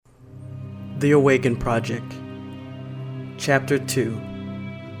The Awaken Project, Chapter 2,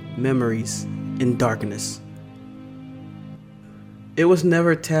 Memories in Darkness. It was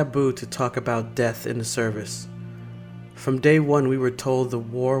never taboo to talk about death in the service. From day one we were told the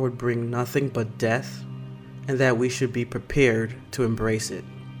war would bring nothing but death, and that we should be prepared to embrace it.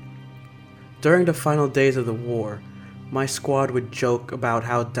 During the final days of the war, my squad would joke about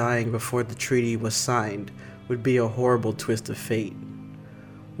how dying before the treaty was signed would be a horrible twist of fate.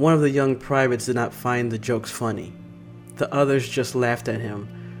 One of the young privates did not find the jokes funny. The others just laughed at him,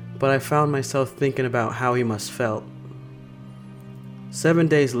 but I found myself thinking about how he must felt. 7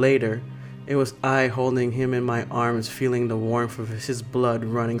 days later, it was I holding him in my arms, feeling the warmth of his blood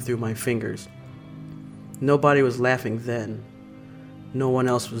running through my fingers. Nobody was laughing then. No one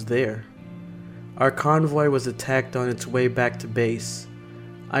else was there. Our convoy was attacked on its way back to base.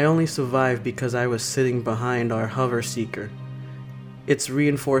 I only survived because I was sitting behind our hover seeker. Its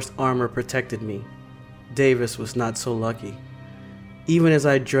reinforced armor protected me. Davis was not so lucky. Even as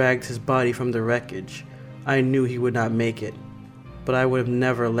I dragged his body from the wreckage, I knew he would not make it, but I would have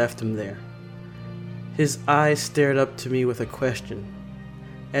never left him there. His eyes stared up to me with a question.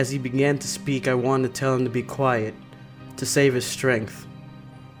 As he began to speak, I wanted to tell him to be quiet, to save his strength.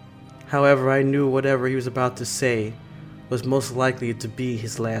 However, I knew whatever he was about to say was most likely to be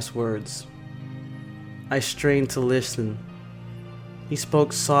his last words. I strained to listen. He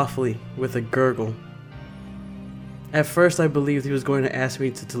spoke softly, with a gurgle. At first I believed he was going to ask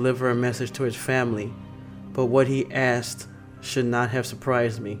me to deliver a message to his family, but what he asked should not have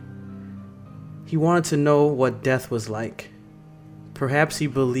surprised me. He wanted to know what death was like. Perhaps he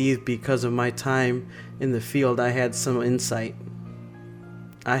believed because of my time in the field I had some insight.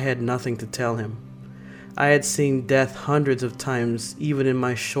 I had nothing to tell him. I had seen death hundreds of times, even in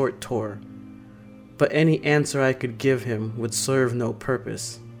my short tour. But any answer I could give him would serve no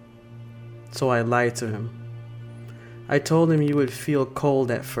purpose. So I lied to him. I told him you would feel cold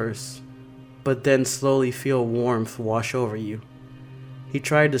at first, but then slowly feel warmth wash over you. He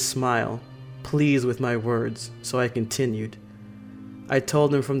tried to smile, pleased with my words, so I continued. I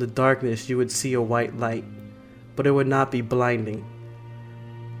told him from the darkness you would see a white light, but it would not be blinding.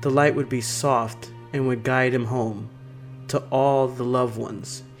 The light would be soft and would guide him home, to all the loved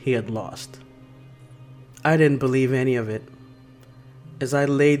ones he had lost. I didn't believe any of it. As I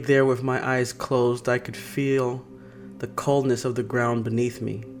laid there with my eyes closed, I could feel the coldness of the ground beneath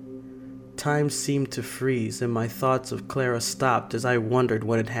me. Time seemed to freeze, and my thoughts of Clara stopped as I wondered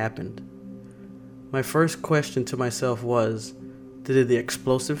what had happened. My first question to myself was, did the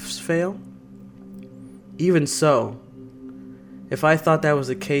explosives fail? Even so, if I thought that was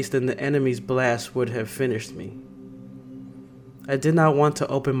the case, then the enemy's blast would have finished me. I did not want to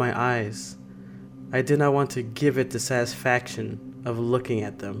open my eyes. I did not want to give it the satisfaction of looking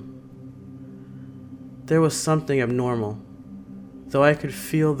at them. There was something abnormal. Though I could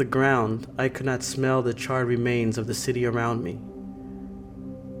feel the ground, I could not smell the charred remains of the city around me.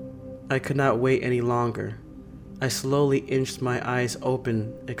 I could not wait any longer. I slowly inched my eyes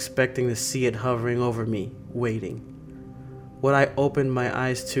open, expecting to see it hovering over me, waiting. What I opened my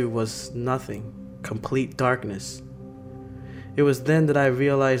eyes to was nothing, complete darkness. It was then that I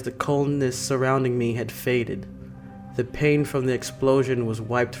realized the coldness surrounding me had faded. The pain from the explosion was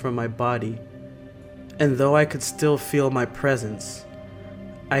wiped from my body, and though I could still feel my presence,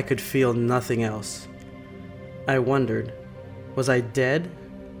 I could feel nothing else. I wondered, was I dead,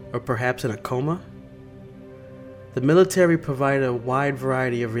 or perhaps in a coma? The military provided a wide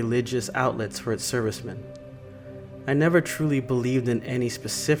variety of religious outlets for its servicemen. I never truly believed in any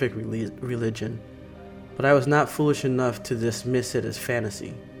specific religion, but I was not foolish enough to dismiss it as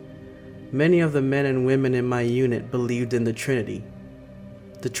fantasy. Many of the men and women in my unit believed in the Trinity.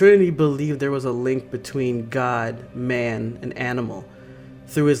 The Trinity believed there was a link between God, man, and animal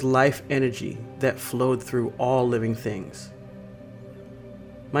through his life energy that flowed through all living things.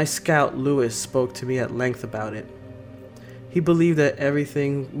 My scout, Lewis, spoke to me at length about it. He believed that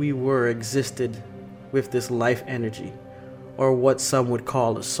everything we were existed with this life energy, or what some would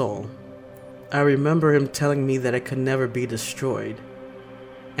call a soul. I remember him telling me that it could never be destroyed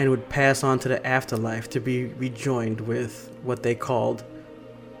and would pass on to the afterlife to be rejoined with what they called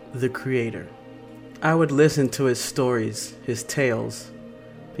the Creator. I would listen to his stories, his tales,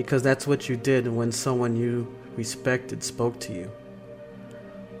 because that's what you did when someone you respected spoke to you.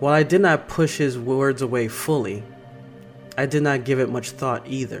 While I did not push his words away fully, I did not give it much thought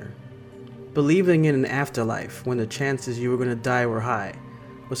either. Believing in an afterlife when the chances you were going to die were high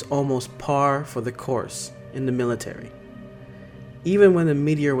was almost par for the course in the military. Even when the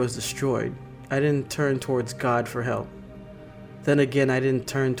meteor was destroyed, I didn't turn towards God for help. Then again, I didn't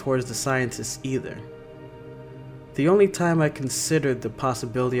turn towards the scientists either. The only time I considered the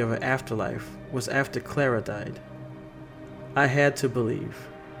possibility of an afterlife was after Clara died. I had to believe.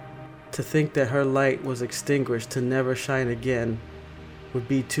 To think that her light was extinguished to never shine again would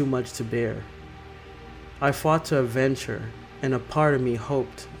be too much to bear. I fought to avenge her, and a part of me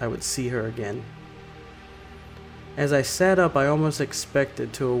hoped I would see her again. As I sat up, I almost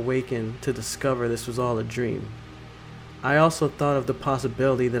expected to awaken to discover this was all a dream. I also thought of the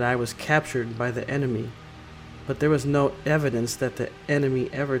possibility that I was captured by the enemy, but there was no evidence that the enemy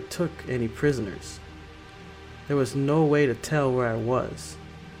ever took any prisoners. There was no way to tell where I was.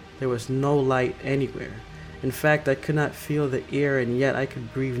 There was no light anywhere. In fact, I could not feel the air, and yet I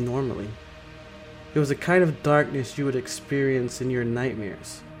could breathe normally. It was a kind of darkness you would experience in your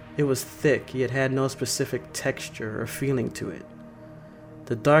nightmares. It was thick, yet had no specific texture or feeling to it.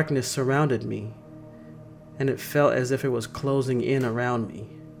 The darkness surrounded me, and it felt as if it was closing in around me.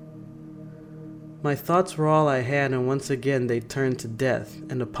 My thoughts were all I had, and once again they turned to death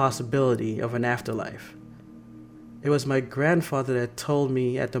and the possibility of an afterlife. It was my grandfather that told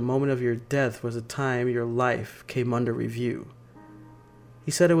me at the moment of your death was the time your life came under review.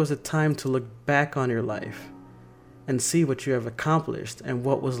 He said it was a time to look back on your life and see what you have accomplished and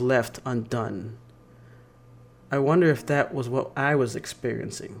what was left undone. I wonder if that was what I was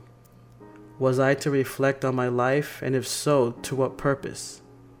experiencing. Was I to reflect on my life, and if so, to what purpose?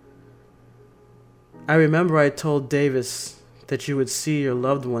 I remember I told Davis that you would see your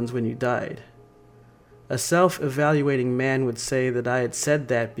loved ones when you died. A self-evaluating man would say that I had said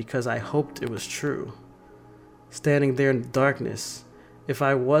that because I hoped it was true. Standing there in the darkness, if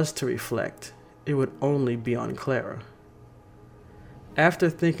I was to reflect, it would only be on Clara. After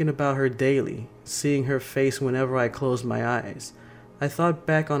thinking about her daily, seeing her face whenever I closed my eyes, I thought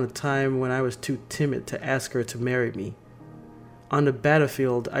back on a time when I was too timid to ask her to marry me. On the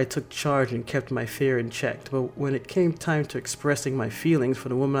battlefield, I took charge and kept my fear in check, but when it came time to expressing my feelings for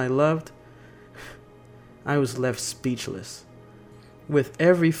the woman I loved, I was left speechless. With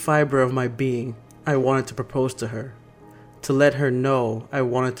every fiber of my being, I wanted to propose to her, to let her know I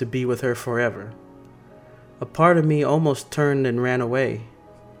wanted to be with her forever. A part of me almost turned and ran away.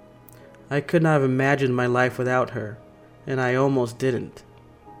 I could not have imagined my life without her, and I almost didn't.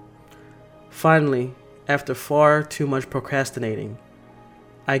 Finally, after far too much procrastinating,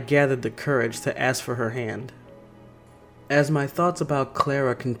 I gathered the courage to ask for her hand. As my thoughts about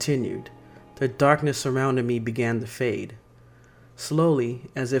Clara continued, the darkness surrounding me began to fade. Slowly,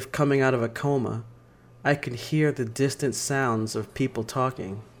 as if coming out of a coma, I could hear the distant sounds of people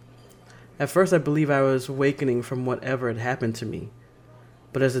talking. At first I believed I was awakening from whatever had happened to me,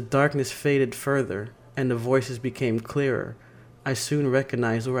 but as the darkness faded further and the voices became clearer, I soon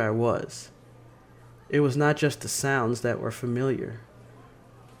recognized where I was. It was not just the sounds that were familiar.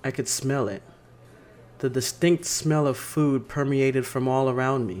 I could smell it. The distinct smell of food permeated from all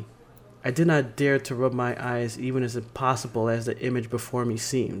around me. I did not dare to rub my eyes, even as impossible as the image before me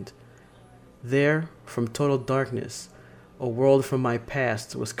seemed. There, from total darkness, a world from my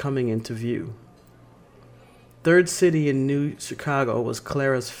past was coming into view. Third City in New Chicago was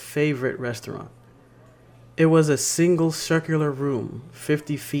Clara's favorite restaurant. It was a single circular room,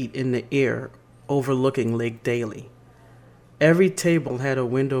 50 feet in the air, overlooking Lake Daly. Every table had a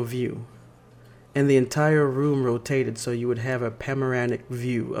window view, and the entire room rotated so you would have a panoramic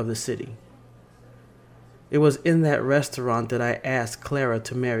view of the city. It was in that restaurant that I asked Clara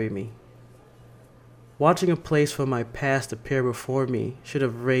to marry me. Watching a place from my past appear before me should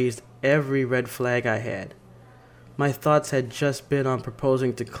have raised every red flag I had. My thoughts had just been on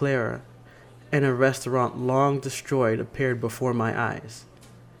proposing to Clara, and a restaurant long destroyed appeared before my eyes.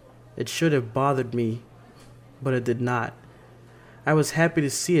 It should have bothered me, but it did not. I was happy to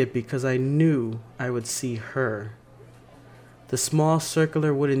see it because I knew I would see her. The small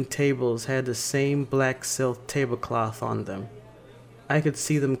circular wooden tables had the same black silk tablecloth on them. I could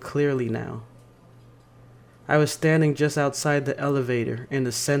see them clearly now. I was standing just outside the elevator in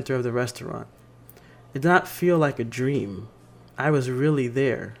the center of the restaurant. It did not feel like a dream. I was really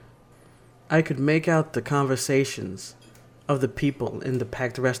there. I could make out the conversations of the people in the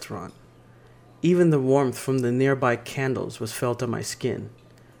packed restaurant. Even the warmth from the nearby candles was felt on my skin.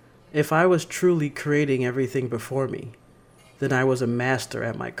 If I was truly creating everything before me, then I was a master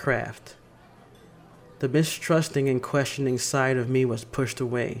at my craft. The mistrusting and questioning side of me was pushed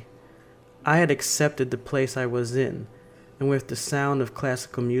away. I had accepted the place I was in, and with the sound of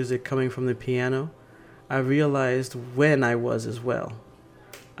classical music coming from the piano, I realized when I was as well.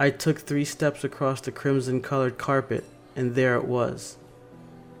 I took 3 steps across the crimson-colored carpet, and there it was.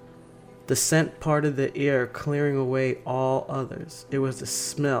 The scent parted the air, clearing away all others. It was the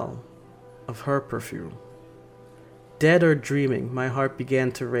smell of her perfume. Dead or dreaming, my heart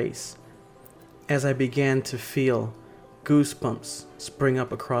began to race as I began to feel goosebumps spring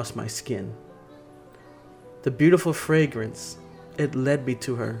up across my skin. The beautiful fragrance, it led me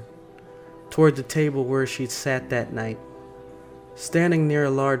to her, toward the table where she sat that night. Standing near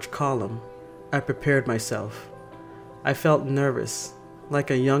a large column, I prepared myself. I felt nervous, like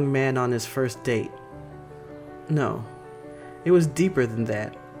a young man on his first date. No, it was deeper than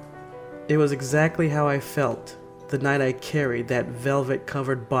that. It was exactly how I felt the night I carried that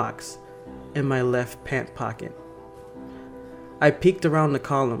velvet-covered box in my left pant pocket. I peeked around the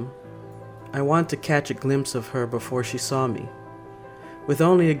column. I wanted to catch a glimpse of her before she saw me. With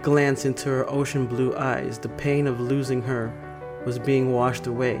only a glance into her ocean blue eyes, the pain of losing her was being washed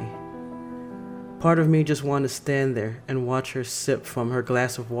away. Part of me just wanted to stand there and watch her sip from her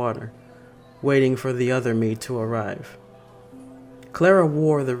glass of water, waiting for the other me to arrive. Clara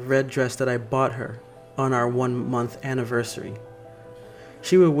wore the red dress that I bought her on our 1-month anniversary.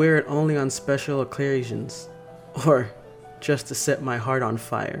 She would wear it only on special occasions, or just to set my heart on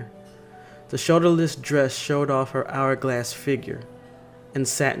fire. The shoulderless dress showed off her hourglass figure and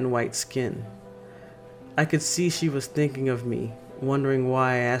satin white skin. I could see she was thinking of me, wondering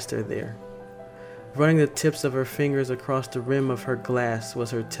why I asked her there. Running the tips of her fingers across the rim of her glass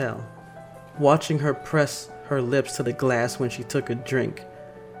was her tell. Watching her press her lips to the glass when she took a drink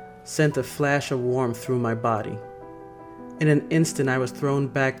sent a flash of warmth through my body. In an instant, I was thrown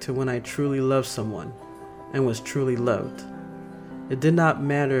back to when I truly loved someone and was truly loved. It did not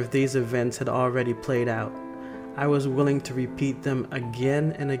matter if these events had already played out. I was willing to repeat them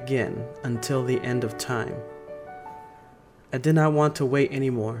again and again until the end of time. I did not want to wait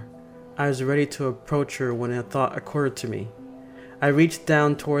anymore. I was ready to approach her when a thought occurred to me. I reached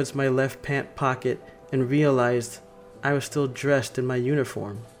down towards my left pant pocket and realized I was still dressed in my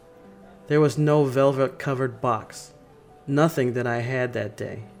uniform. There was no velvet-covered box, nothing that I had that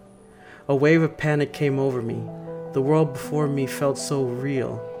day. A wave of panic came over me. The world before me felt so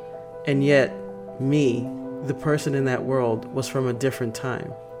real, and yet me, the person in that world, was from a different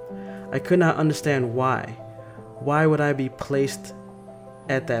time. I could not understand why. Why would I be placed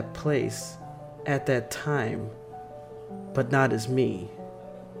at that place, at that time, but not as me?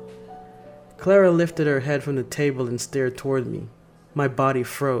 Clara lifted her head from the table and stared toward me. My body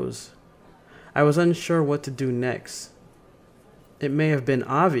froze. I was unsure what to do next. It may have been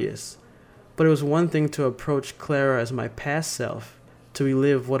obvious, but it was one thing to approach Clara as my past self, to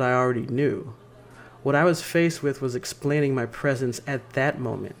relive what I already knew. What I was faced with was explaining my presence at that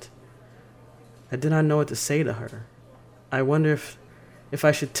moment. I did not know what to say to her. I wonder if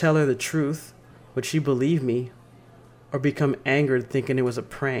I should tell her the truth. Would she believe me, or become angered thinking it was a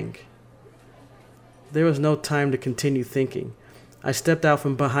prank? There was no time to continue thinking. I stepped out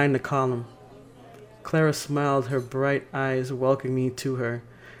from behind the column. Clara smiled, her bright eyes welcoming me to her.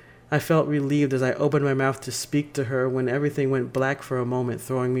 I felt relieved as I opened my mouth to speak to her when everything went black for a moment,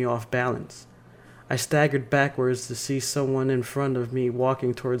 throwing me off balance. I staggered backwards to see someone in front of me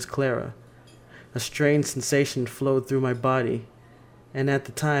walking towards Clara. A strange sensation flowed through my body, and at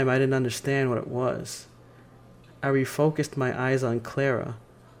the time I didn't understand what it was. I refocused my eyes on Clara.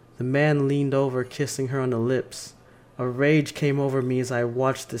 The man leaned over, kissing her on the lips. A rage came over me as I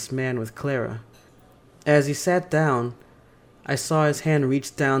watched this man with Clara. As he sat down, I saw his hand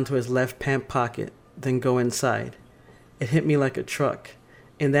reach down to his left pant pocket, then go inside. It hit me like a truck.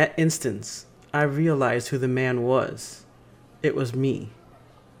 In that instant, I realized who the man was. It was me.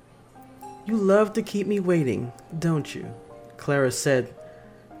 "You love to keep me waiting, don't you?" Clara said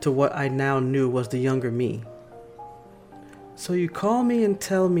to what I now knew was the younger me. "So you call me and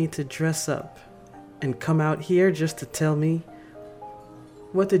tell me to dress up and come out here just to tell me?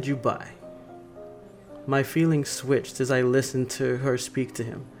 What did you buy?" My feelings switched as I listened to her speak to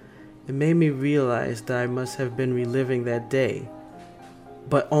him. It made me realize that I must have been reliving that day,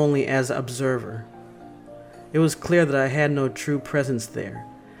 but only as an observer. It was clear that I had no true presence there.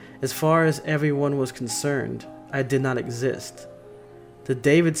 As far as everyone was concerned, I did not exist. The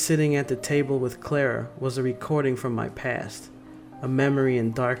David sitting at the table with Clara was a recording from my past, a memory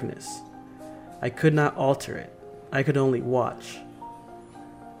in darkness. I could not alter it. I could only watch.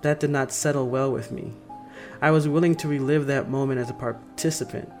 That did not settle well with me. I was willing to relive that moment as a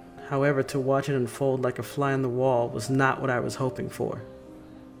participant. However, to watch it unfold like a fly on the wall was not what I was hoping for.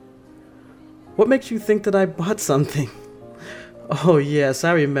 "What makes you think that I bought something?" "Oh yes,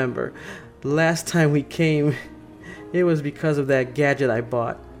 I remember. The last time we came, it was because of that gadget I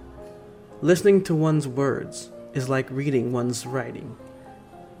bought." Listening to one's words is like reading one's writing.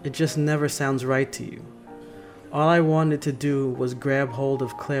 It just never sounds right to you. All I wanted to do was grab hold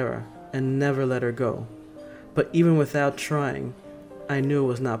of Clara and never let her go. But even without trying, I knew it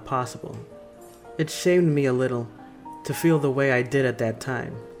was not possible. It shamed me a little to feel the way I did at that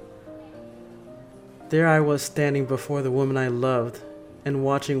time. There I was standing before the woman I loved and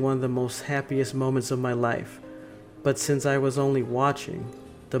watching one of the most happiest moments of my life. But since I was only watching,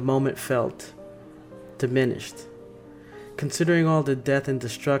 the moment felt diminished. Considering all the death and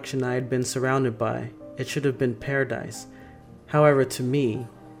destruction I had been surrounded by, it should have been paradise. However, to me,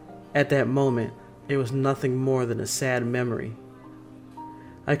 at that moment, it was nothing more than a sad memory.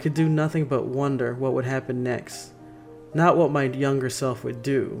 I could do nothing but wonder what would happen next. Not what my younger self would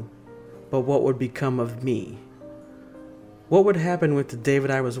do, but what would become of me. What would happen with the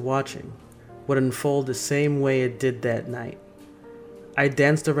David I was watching would unfold the same way it did that night. I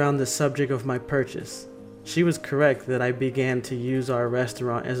danced around the subject of my purchase. She was correct that I began to use our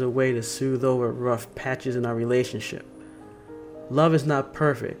restaurant as a way to soothe over rough patches in our relationship. Love is not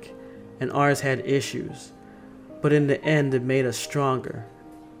perfect, and ours had issues, but in the end it made us stronger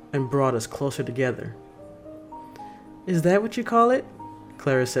and brought us closer together. "Is that what you call it?"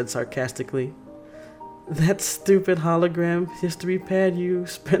 Clara said sarcastically. "That stupid hologram history pad you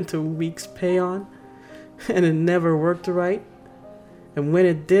spent a week's pay on, and it never worked right? And when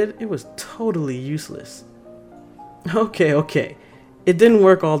it did, it was totally useless." Okay. It didn't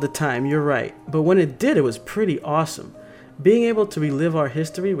work all the time, you're right. But when it did, it was pretty awesome. Being able to relive our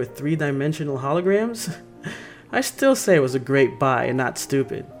history with three-dimensional holograms? I still say it was a great buy and not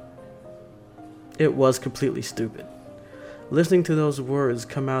stupid. It was completely stupid. Listening to those words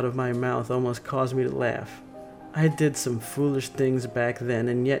come out of my mouth almost caused me to laugh. I did some foolish things back then,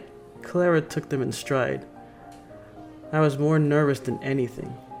 and yet Clara took them in stride. I was more nervous than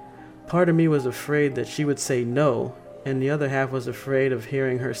anything. Part of me was afraid that she would say no, and the other half was afraid of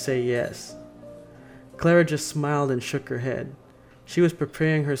hearing her say yes. Clara just smiled and shook her head. She was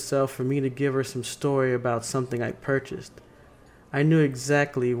preparing herself for me to give her some story about something I purchased. I knew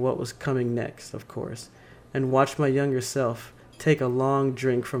exactly what was coming next, of course, and watched my younger self take a long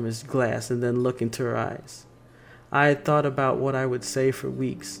drink from his glass and then look into her eyes. I had thought about what I would say for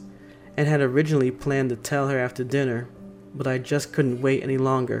weeks, and had originally planned to tell her after dinner, but I just couldn't wait any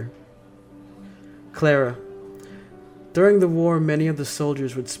longer. "Clara, during the war, many of the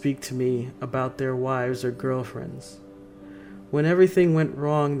soldiers would speak to me about their wives or girlfriends. When everything went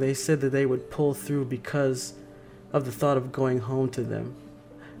wrong, they said that they would pull through because of the thought of going home to them.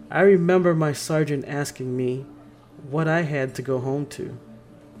 I remember my sergeant asking me what I had to go home to.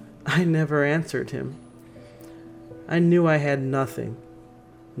 I never answered him. I knew I had nothing.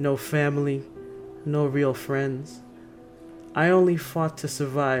 No family, no real friends. I only fought to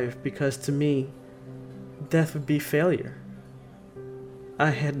survive because to me, death would be failure. I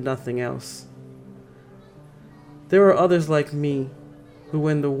had nothing else. There were others like me who,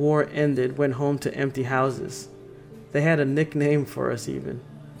 when the war ended, went home to empty houses. They had a nickname for us even.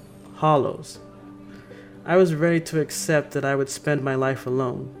 Hollows. I was ready to accept that I would spend my life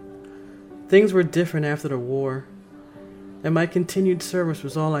alone. Things were different after the war, and my continued service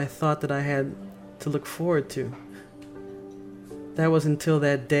was all I thought that I had to look forward to. That was until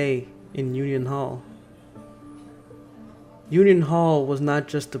that day in Union Hall. Union Hall was not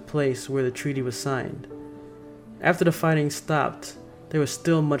just the place where the treaty was signed. After the fighting stopped, there was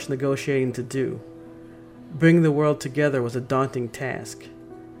still much negotiating to do. Bringing the world together was a daunting task,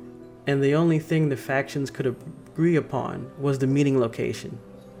 and the only thing the factions could agree upon was the meeting location.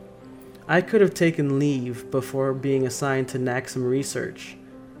 I could have taken leave before being assigned to Naxim Research,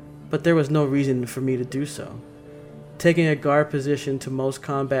 but there was no reason for me to do so. Taking a guard position to most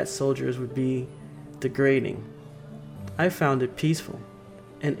combat soldiers would be degrading. I found it peaceful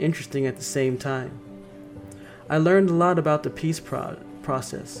and interesting at the same time. I learned a lot about the peace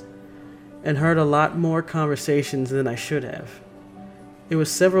process and heard a lot more conversations than I should have. It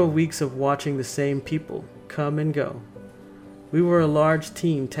was several weeks of watching the same people come and go. We were a large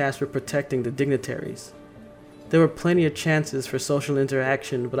team tasked with protecting the dignitaries. There were plenty of chances for social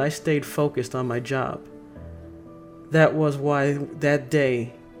interaction, but I stayed focused on my job. That was why that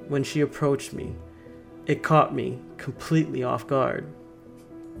day, when she approached me, it caught me completely off guard.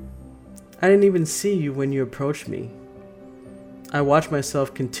 I didn't even see you when you approached me. I watched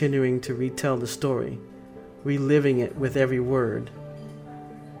myself continuing to retell the story, reliving it with every word.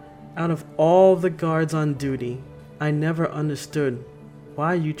 Out of all the guards on duty, I never understood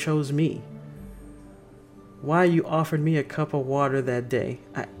why you chose me. Why you offered me a cup of water that day.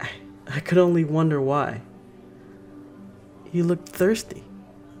 I could only wonder why. You looked thirsty,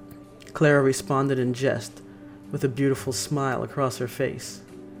 Clara responded in jest, with a beautiful smile across her face.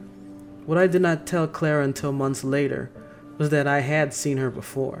 What I did not tell Clara until months later was that I had seen her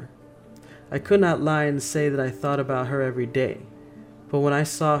before. I could not lie and say that I thought about her every day, but when I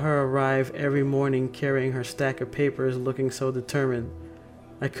saw her arrive every morning carrying her stack of papers looking so determined,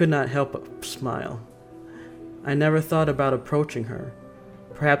 I could not help but smile. I never thought about approaching her.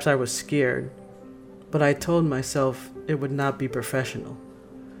 Perhaps I was scared, but I told myself it would not be professional.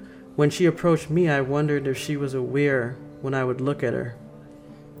 When she approached me, I wondered if she was aware when I would look at her.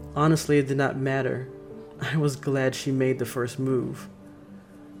 Honestly, it did not matter. I was glad she made the first move.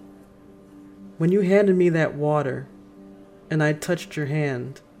 When you handed me that water and I touched your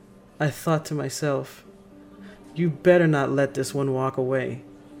hand, I thought to myself, you better not let this one walk away.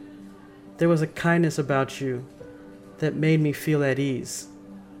 There was a kindness about you that made me feel at ease.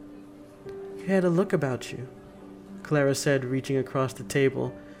 You had a look about you, Clara said, reaching across the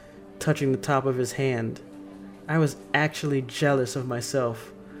table, touching the top of his hand. I was actually jealous of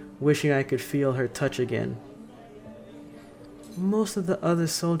myself, wishing I could feel her touch again. Most of the other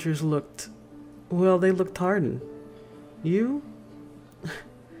soldiers looked hardened. You?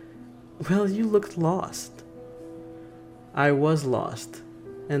 Well, you looked lost. I was lost,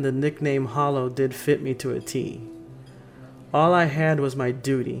 and the nickname Hollow did fit me to a T. All I had was my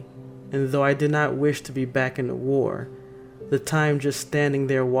duty, and though I did not wish to be back in the war, the time just standing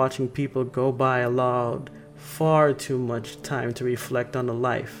there watching people go by allowed far too much time to reflect on the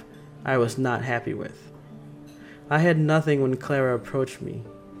life I was not happy with. I had nothing when Clara approached me.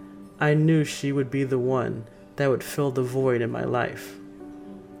 I knew she would be the one that would fill the void in my life.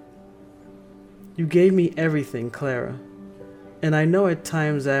 You gave me everything, Clara, and I know at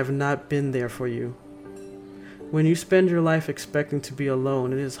times I have not been there for you. When you spend your life expecting to be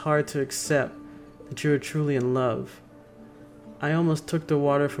alone, it is hard to accept that you are truly in love. I almost took the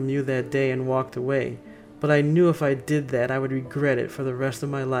water from you that day and walked away, but I knew if I did that, I would regret it for the rest of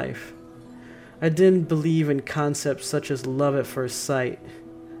my life. I didn't believe in concepts such as love at first sight.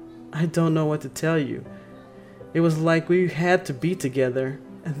 I don't know what to tell you. It was like we had to be together,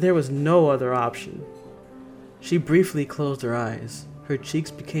 and there was no other option. She briefly closed her eyes. Her cheeks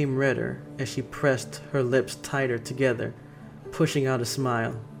became redder as she pressed her lips tighter together, pushing out a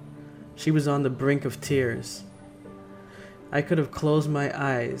smile. She was on the brink of tears. I could have closed my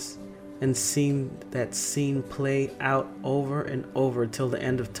eyes and seen that scene play out over and over till the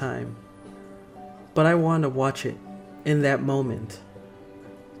end of time. But I wanted to watch it in that moment.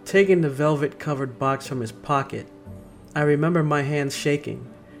 Taking the velvet-covered box from his pocket, I remember my hands shaking,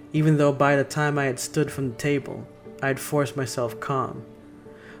 even though by the time I had stood from the table, I had forced myself calm.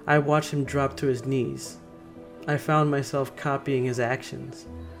 I watched him drop to his knees. I found myself copying his actions.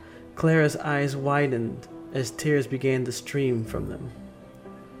 Clara's eyes widened as tears began to stream from them.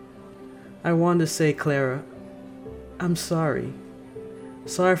 I wanted to say, Clara, I'm sorry.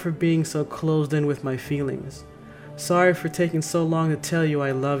 Sorry for being so closed in with my feelings. Sorry for taking so long to tell you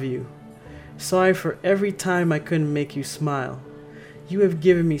I love you. Sorry for every time I couldn't make you smile. You have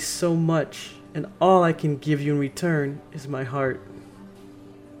given me so much, and all I can give you in return is my heart.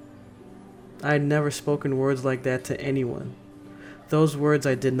 I had never spoken words like that to anyone. Those words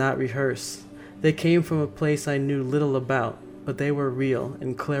I did not rehearse. They came from a place I knew little about, but they were real,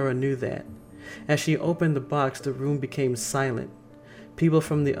 and Clara knew that. As she opened the box, the room became silent. People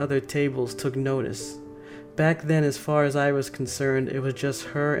from the other tables took notice. Back then, as far as I was concerned, it was just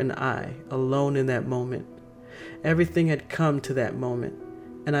her and I, alone in that moment. Everything had come to that moment,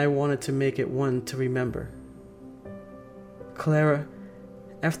 and I wanted to make it one to remember. Clara,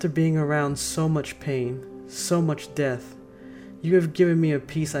 after being around so much pain, so much death, you have given me a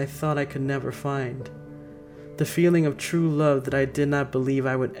peace I thought I could never find. The feeling of true love that I did not believe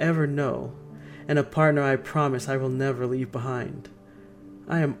I would ever know, and a partner I promise I will never leave behind.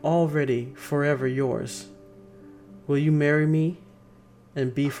 I am already forever yours. Will you marry me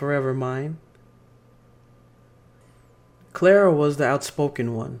and be forever mine? Clara was the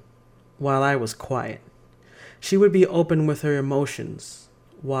outspoken one, while I was quiet. She would be open with her emotions,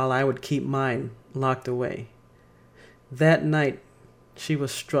 while I would keep mine locked away. That night, she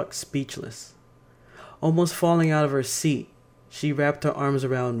was struck speechless. Almost falling out of her seat, she wrapped her arms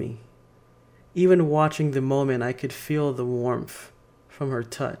around me. Even watching the moment, I could feel the warmth from her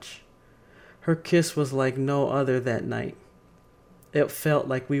touch. Her kiss was like no other that night. It felt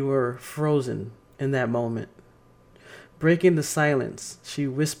like we were frozen in that moment. Breaking the silence, she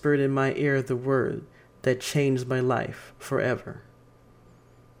whispered in my ear the word that changed my life forever.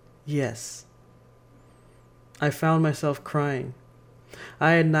 Yes. I found myself crying.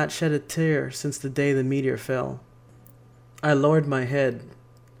 I had not shed a tear since the day the meteor fell. I lowered my head.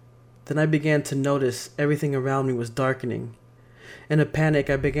 Then I began to notice everything around me was darkening. In a panic,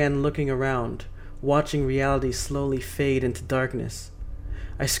 I began looking around, watching reality slowly fade into darkness.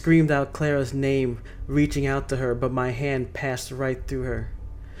 I screamed out Clara's name, reaching out to her, but my hand passed right through her.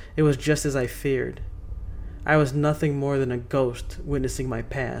 It was just as I feared. I was nothing more than a ghost witnessing my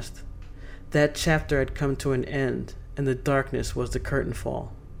past. That chapter had come to an end, and the darkness was the curtain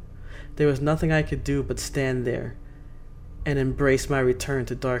fall. There was nothing I could do but stand there and embrace my return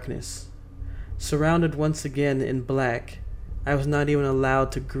to darkness. Surrounded once again in black, I was not even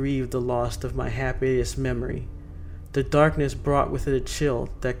allowed to grieve the loss of my happiest memory. The darkness brought with it a chill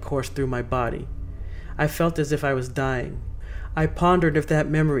that coursed through my body. I felt as if I was dying. I pondered if that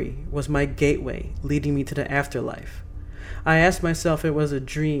memory was my gateway leading me to the afterlife. I asked myself if it was a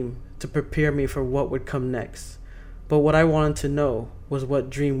dream to prepare me for what would come next. But what I wanted to know was what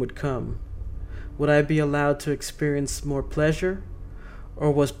dream would come. Would I be allowed to experience more pleasure,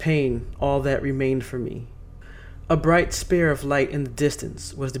 or was pain all that remained for me? A bright spear of light in the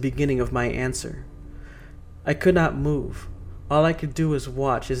distance was the beginning of my answer. I could not move. All I could do was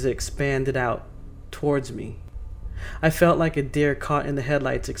watch as it expanded out towards me. I felt like a deer caught in the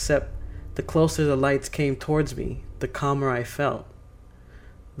headlights, except the closer the lights came towards me, the calmer I felt.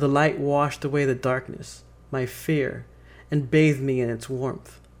 The light washed away the darkness, my fear, and bathed me in its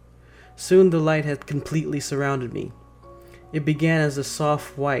warmth. Soon the light had completely surrounded me. It began as a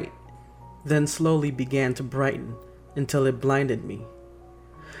soft white, then slowly began to brighten until it blinded me.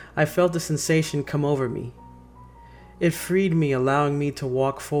 I felt a sensation come over me. It freed me, allowing me to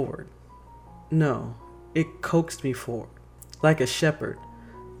walk forward. No, it coaxed me forward, like a shepherd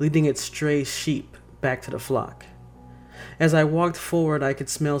leading its stray sheep back to the flock. As I walked forward, I could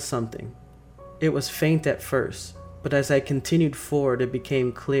smell something. It was faint at first, but as I continued forward, it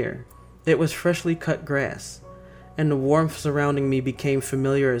became clear. It was freshly cut grass, and the warmth surrounding me became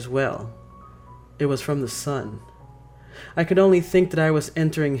familiar as well. It was from the sun. I could only think that I was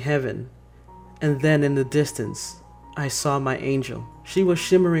entering heaven, and then in the distance, I saw my angel. She was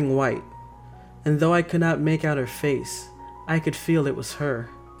shimmering white, and though I could not make out her face, I could feel it was her.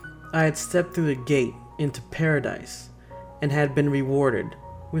 I had stepped through the gate into paradise and had been rewarded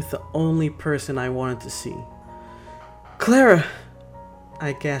with the only person I wanted to see. "Clara!"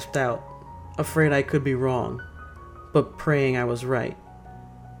 I gasped out, afraid I could be wrong, but praying I was right.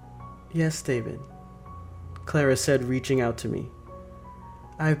 "Yes, David," Clara said, reaching out to me.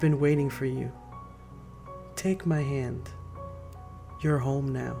 "I've been waiting for you. Take my hand. You're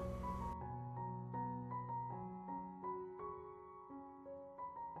home now."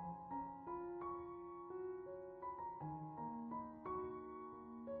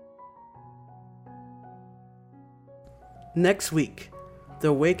 Next week, the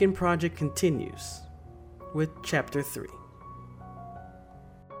Awaken Project continues with Chapter 3.